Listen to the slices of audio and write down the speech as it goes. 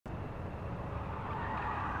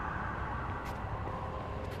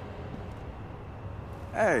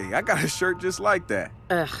Hey, I got a shirt just like that.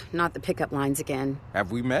 Ugh, not the pickup lines again.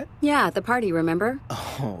 Have we met? Yeah, at the party, remember?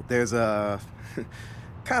 Oh, there's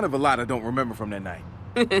kind of a lot I don't remember from that night.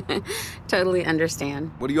 Totally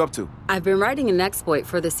understand. What are you up to? I've been writing an exploit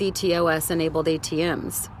for the CTOS-enabled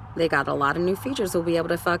ATMs. They got a lot of new features we'll be able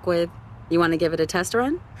to fuck with. You want to give it a test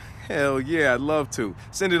run? Hell yeah, I'd love to.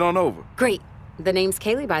 Send it on over. Great. The name's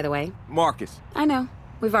Kaylee, by the way. Marcus. I know.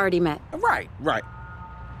 We've already met. Right.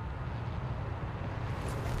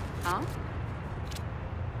 Huh?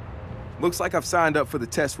 Looks like I've signed up for the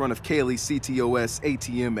test run of Kaylee's CTOS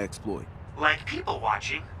ATM exploit. Like people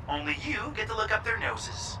watching, only you get to look up their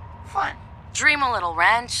noses. Fun. Dream a little,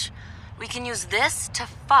 Wrench. We can use this to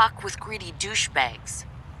fuck with greedy douchebags.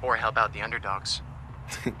 Or help out the underdogs.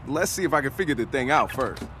 Let's see if I can figure the thing out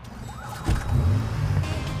first.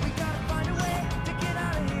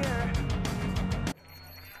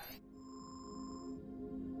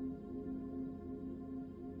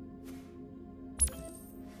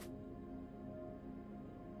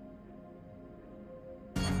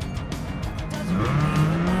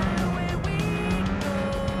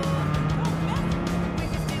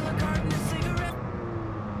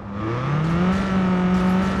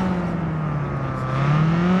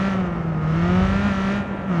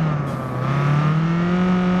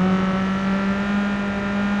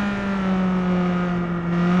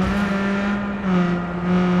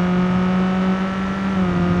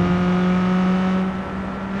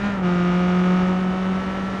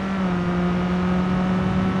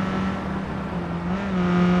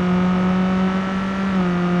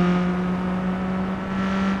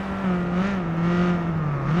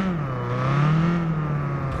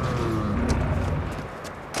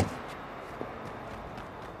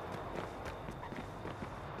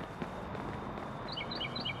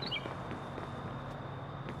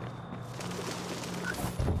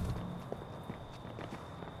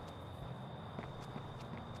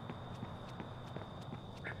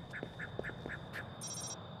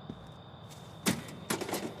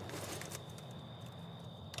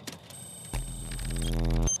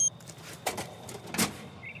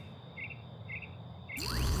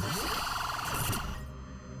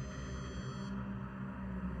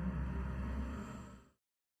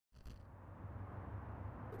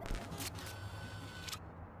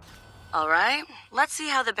 All right, let's see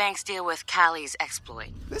how the banks deal with Callie's exploit.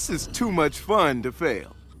 This is too much fun to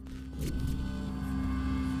fail.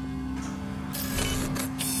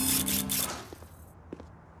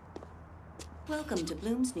 Welcome to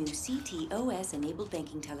Bloom's new CTOS-enabled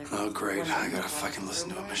banking teller. Oh, great. I gotta fucking listen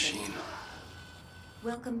to a machine.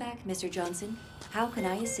 Welcome back, Mr. Johnson. How can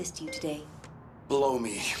I assist you today? Blow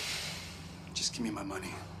me. Just give me my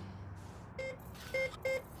money.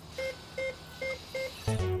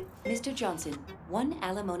 Mr. Johnson, one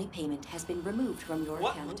alimony payment has been removed from your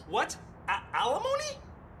account. What? Alimony?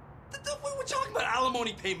 What are we talking about?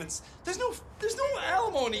 Alimony payments? There's no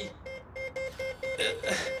alimony.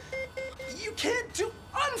 You can't do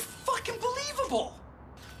unfucking believable.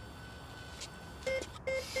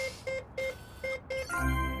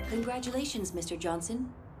 Congratulations, Mr.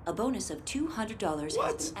 Johnson. A bonus of $200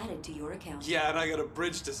 has been added to your account. Yeah, and I got a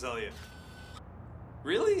bridge to sell you.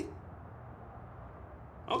 Really?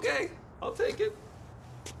 Okay, I'll take it.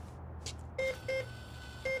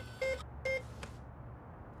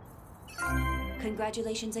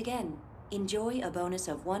 Congratulations again. Enjoy a bonus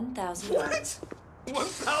of $1,000. What?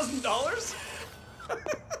 $1,000?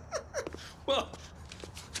 Well,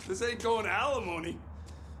 this ain't going to alimony.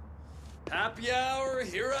 Happy hour,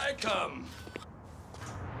 here I come.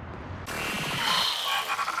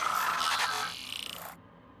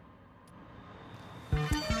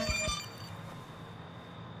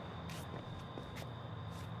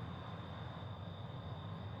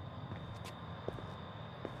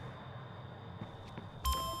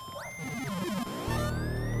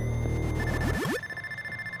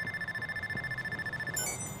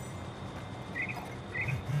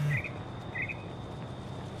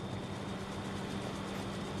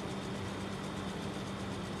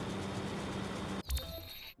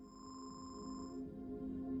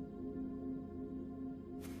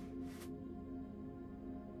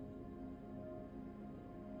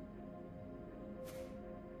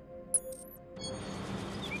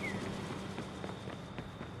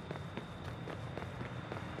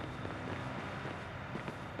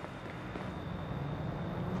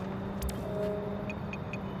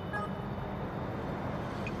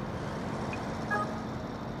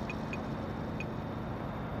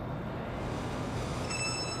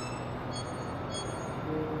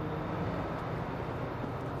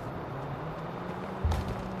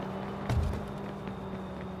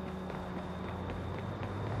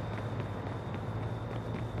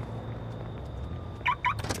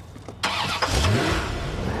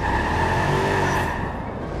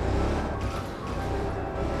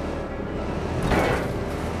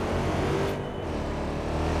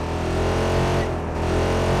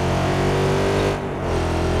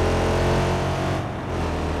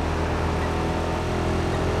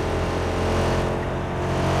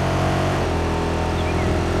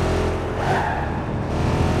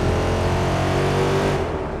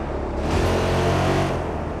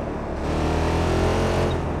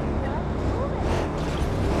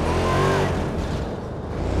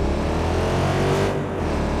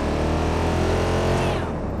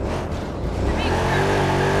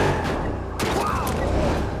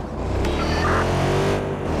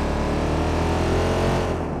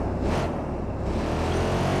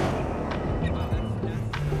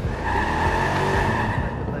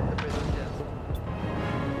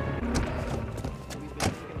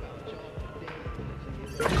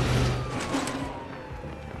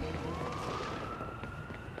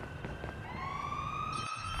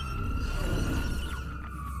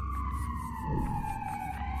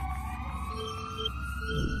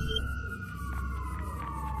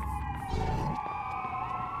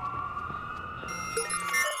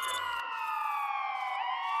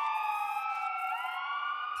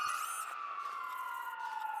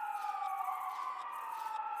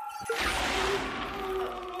 Oh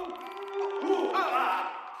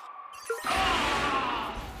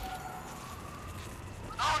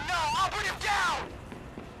no, I'll put him down!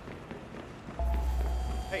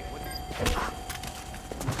 Hey, what?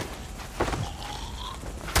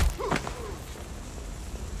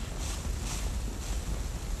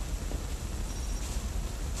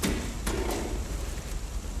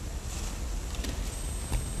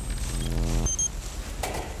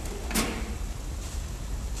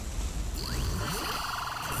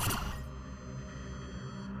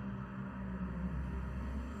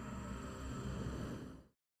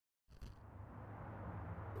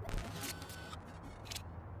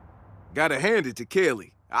 Gotta hand it to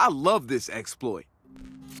Kaylee. I love this exploit.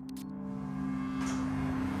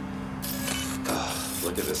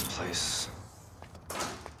 Look at this place.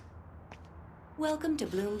 Welcome to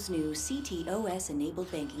Bloom's new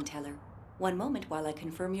CTOS-enabled banking teller. One moment while I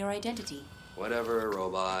confirm your identity. Whatever,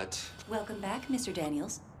 robot. Welcome back, Mr.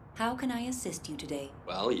 Daniels. How can I assist you today?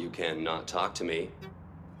 Well, you can not talk to me.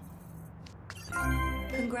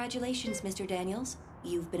 Congratulations, Mr. Daniels.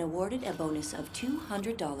 You've been awarded a bonus of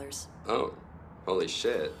 $200. Oh, holy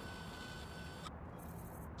shit.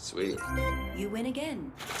 Sweet. You win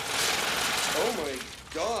again. Oh my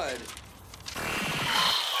god.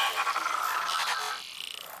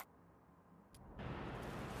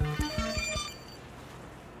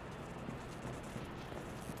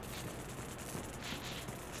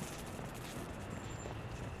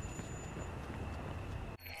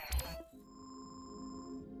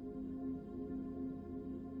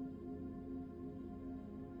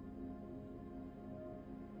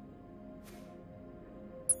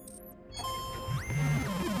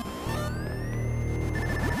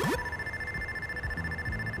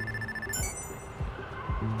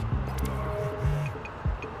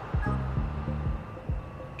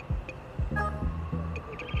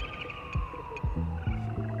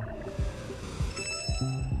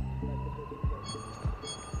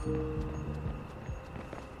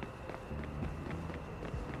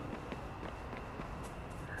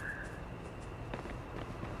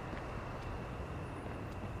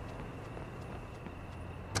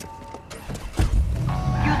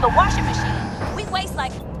 Use the washing machine. We waste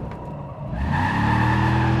like...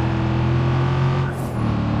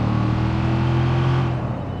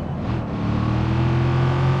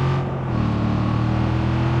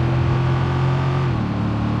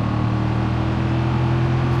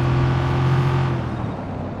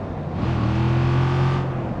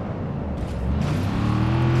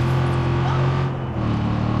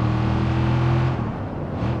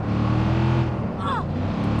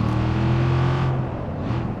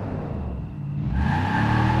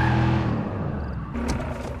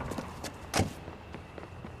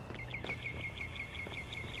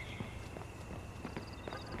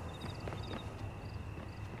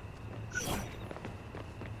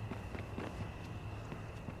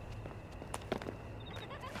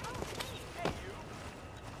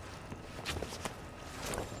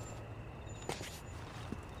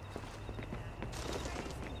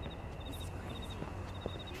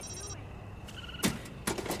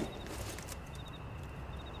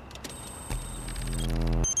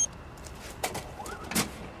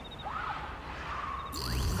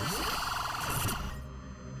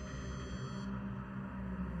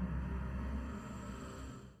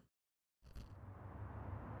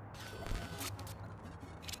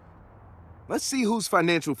 Let's see whose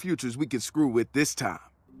financial futures we can screw with this time.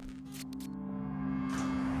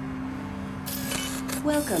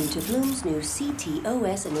 Welcome to Bloom's new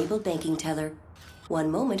CTOS-enabled banking teller.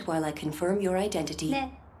 One moment while I confirm your identity.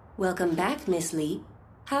 네. Welcome back, Miss Lee.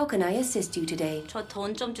 How can I assist you today? 저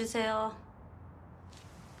돈 좀 주세요.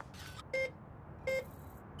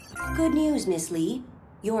 Good news, Miss Lee.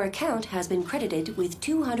 Your account has been credited with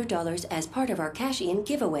 $200 as part of our cash-in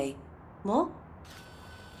giveaway. 뭐?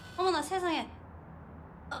 어머나 세상에.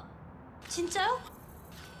 진짜요?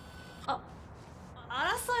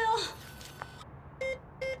 알았어요.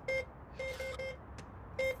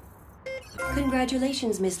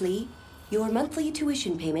 Congratulations, Miss Lee. Your monthly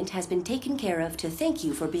tuition payment has been taken care of to thank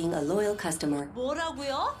you for being a loyal customer.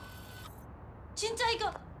 뭐라고요? 진짜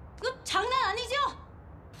이거 장난 아니죠?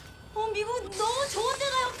 미국 너무 좋은 데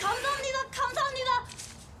가요. 감사합니다. 감사합니다.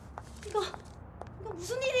 이거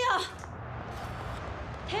무슨 일이야?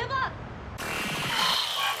 대박!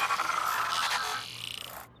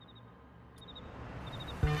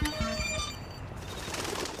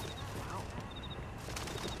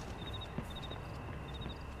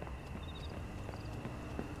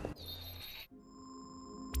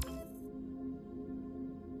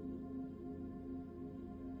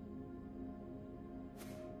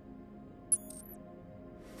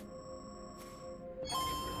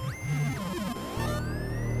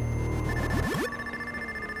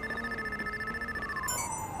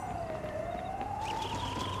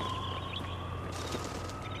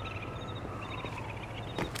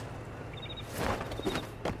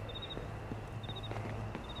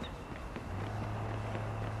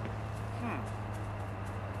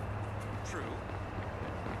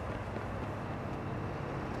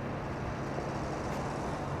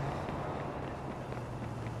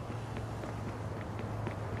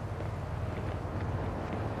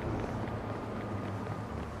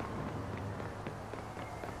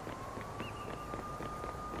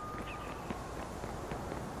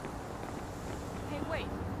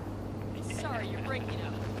 break it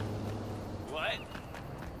up. What?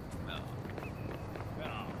 No.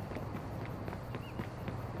 No.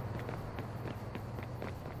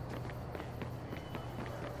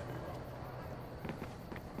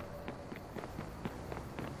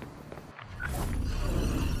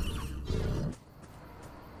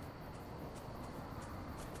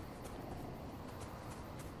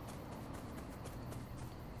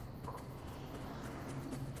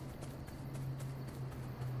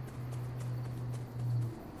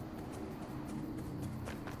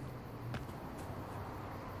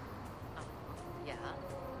 Yeah.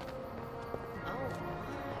 Oh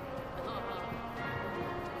my.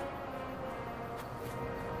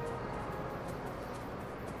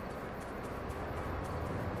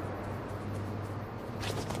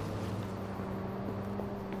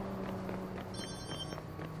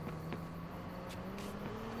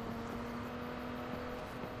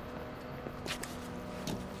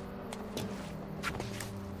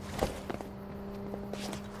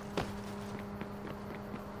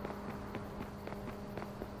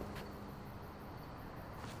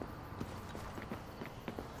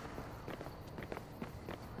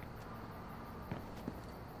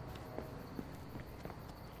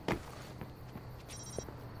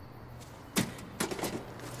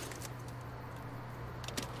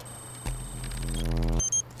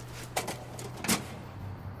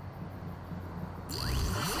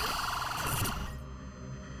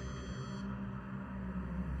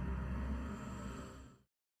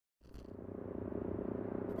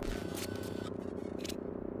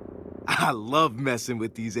 I love messing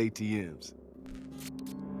with these ATMs.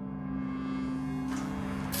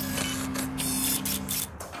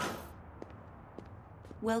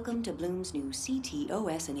 Welcome to Bloom's new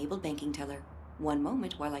CTOS-enabled banking teller. One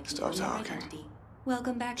moment while I confirm your talking. identity.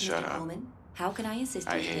 Welcome back, Shut Mr. up. Coleman. How can I assist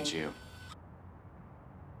you I today? hate you.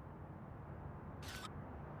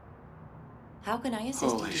 How can I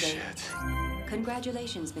assist Holy you today? shit.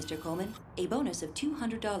 Congratulations, Mr. Coleman. A bonus of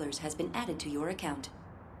 $200 has been added to your account.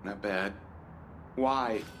 Not bad.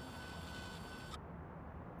 Why?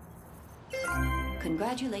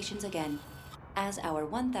 Congratulations again. As our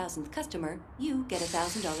 1,000th customer, you get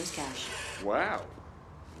 $1,000 cash. Wow.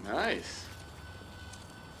 Nice.